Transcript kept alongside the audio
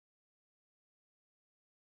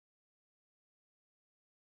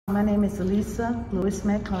My name is Elisa Lewis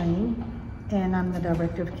Mclain, and I'm the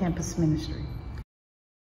Director of Campus Ministry.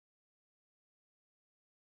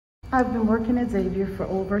 I've been working at Xavier for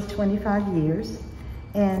over 25 years,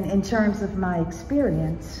 and in terms of my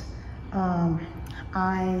experience,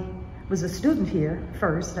 I was a student here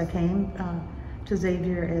first. I came to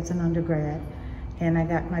Xavier as an undergrad, and I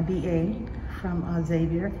got my BA from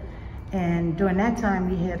Xavier. And during that time,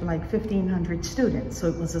 we had like 1,500 students, so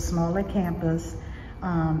it was a smaller campus.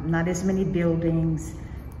 Not as many buildings.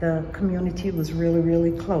 The community was really,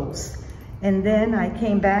 really close. And then I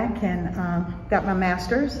came back and got my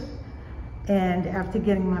master's. And after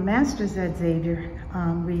getting my master's at Xavier,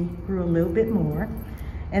 we grew a little bit more.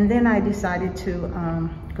 And then I decided to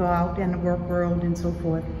go out in the work world and so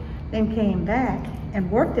forth. Then came back and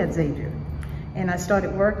worked at Xavier. And I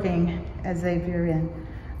started working at Xavier in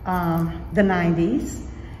the 90s.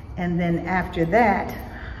 And then after that,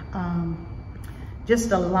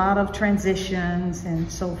 just a lot of transitions and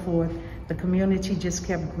so forth. The community just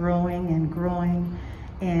kept growing and growing,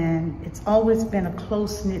 and it's always been a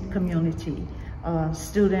close-knit community.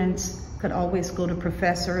 Students could always go to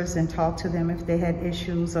professors and talk to them if they had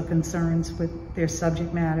issues or concerns with their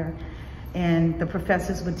subject matter. And the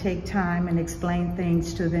professors would take time and explain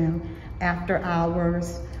things to them after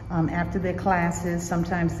hours, after their classes.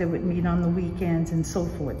 Sometimes they would meet on the weekends and so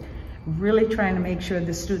forth. Really trying to make sure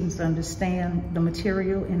the students understand the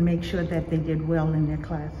material and make sure that they did well in their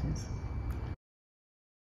classes.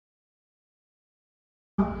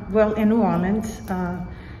 Well, in New Orleans,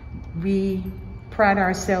 we pride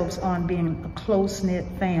ourselves on being a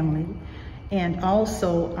close-knit family and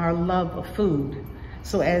also our love of food.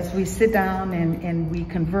 So as we sit down and we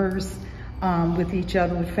converse with each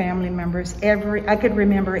other, with family members, I could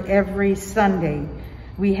remember every Sunday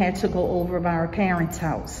we had to go over by our parents'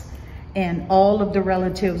 house. And all of the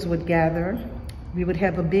relatives would gather. We would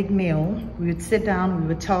have a big meal. We would sit down, we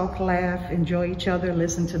would talk, laugh, enjoy each other,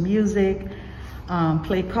 listen to music,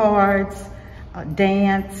 play cards,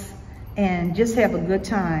 dance, and just have a good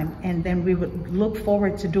time. And then we would look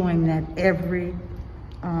forward to doing that every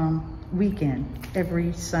weekend,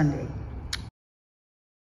 every Sunday.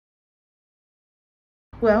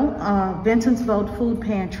 Well, Vincent's Food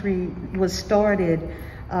Pantry was started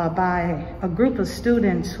by a group of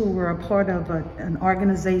students who were a part of an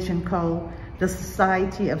organization called the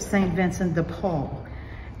Society of St. Vincent de Paul.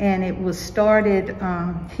 And it was started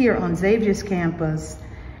here on Xavier's campus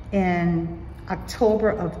in October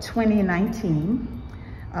of 2019.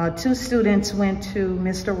 Two students went to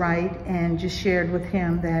Mr. Wright and just shared with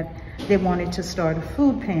him that they wanted to start a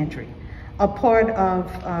food pantry. A part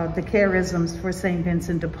of the charisms for St.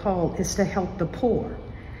 Vincent de Paul is to help the poor.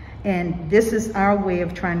 And this is our way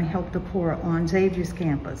of trying to help the poor on Xavier's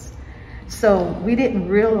campus. So we didn't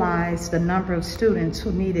realize the number of students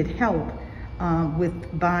who needed help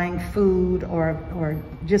with buying food or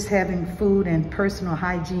just having food and personal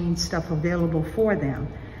hygiene stuff available for them.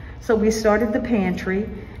 So we started the pantry,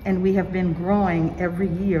 and we have been growing every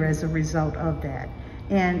year as a result of that.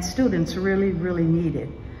 And students really, really need it.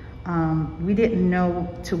 We didn't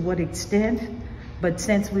know to what extent, but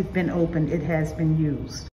since we've been open, it has been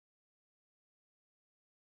used.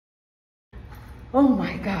 Oh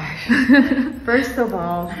my gosh. First of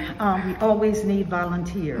all, we always need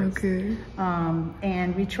volunteers. Okay.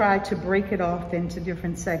 And we try to break it off into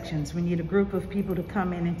different sections. We need a group of people to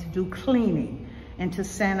come in and to do cleaning and to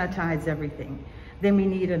sanitize everything. Then we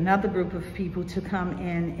need another group of people to come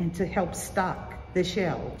in and to help stock the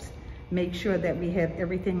shelves. Make sure that we have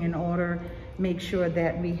everything in order. Make sure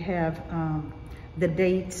that we have the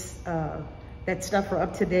dates, that stuff are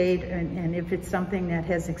up to date, and if it's something that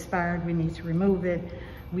has expired, we need to remove it.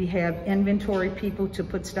 We have inventory people to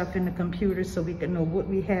put stuff in the computer so we can know what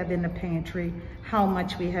we have in the pantry, how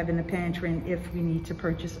much we have in the pantry, and if we need to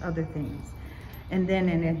purchase other things. And then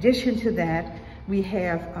in addition to that, we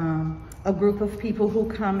have a group of people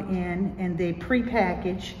who come in and they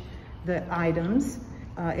pre-package the items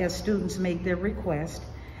as students make their request.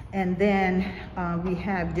 And then we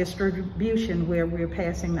have distribution where we're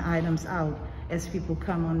passing the items out as people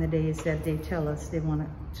come on the days that they tell us they want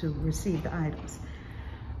to receive the items.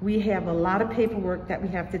 We have a lot of paperwork that we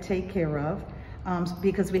have to take care of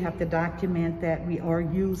because we have to document that we are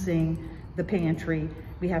using the pantry.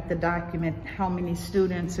 We have to document how many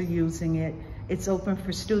students are using it. It's open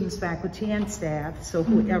for students, faculty, and staff, so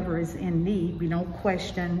whoever is in need, we don't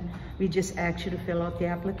question. We just ask you to fill out the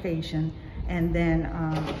application, and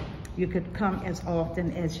then you could come as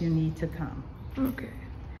often as you need to come. Okay.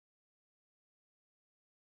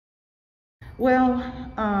 Well,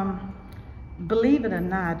 believe it or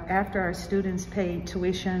not, after our students pay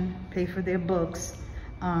tuition, pay for their books,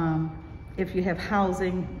 If you have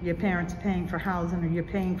housing, your parents are paying for housing or you're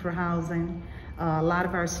paying for housing. A lot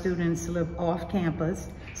of our students live off campus,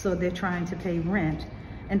 so they're trying to pay rent.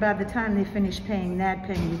 And by the time they finish paying that,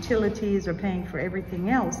 paying utilities or paying for everything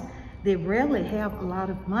else, they rarely have a lot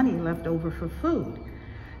of money left over for food.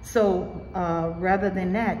 So rather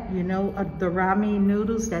than that, you know, the ramen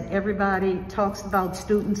noodles that everybody talks about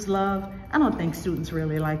students love, I don't think students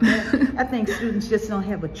really like that. I think students just don't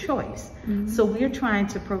have a choice. So we're trying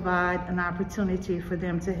to provide an opportunity for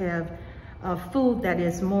them to have food that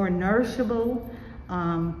is more nourishable,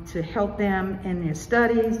 to help them in their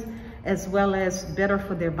studies, as well as better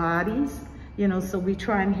for their bodies. You know, so we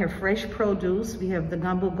try and have fresh produce. We have the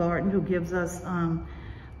Gumbo Garden who gives us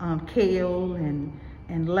kale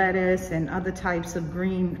and lettuce and other types of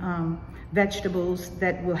green vegetables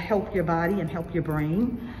that will help your body and help your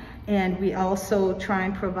brain. And we also try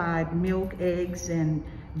and provide milk, eggs, and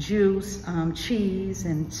juice, cheese,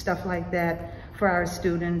 and stuff like that for our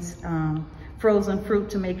students. Frozen fruit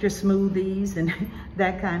to make your smoothies and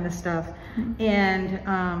that kind of stuff. And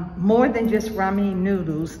more than just ramen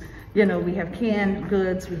noodles, you know, we have canned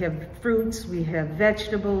goods, we have fruits, we have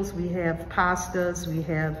vegetables, we have pastas, we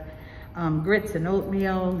have grits and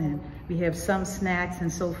oatmeal, and we have some snacks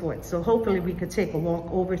and so forth. So hopefully we could take a walk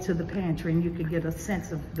over to the pantry and you could get a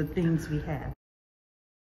sense of the things we have.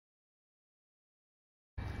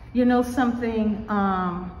 You know something,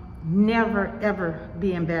 never ever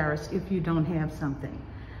be embarrassed if you don't have something.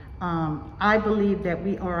 I believe that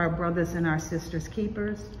we are our brothers and our sisters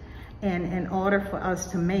keepers, and in order for us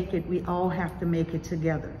to make it, we all have to make it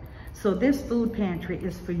together. So this food pantry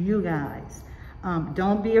is for you guys.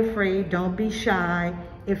 Don't be afraid, don't be shy.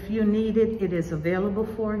 If you need it, it is available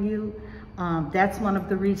for you. That's one of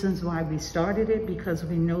the reasons why we started it, because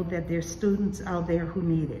we know that there's students out there who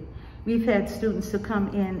need it. We've had students to come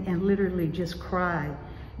in and literally just cry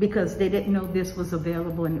because they didn't know this was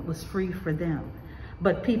available and it was free for them.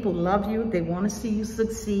 But people love you, they want to see you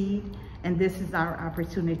succeed, and this is our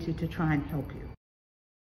opportunity to try and help you.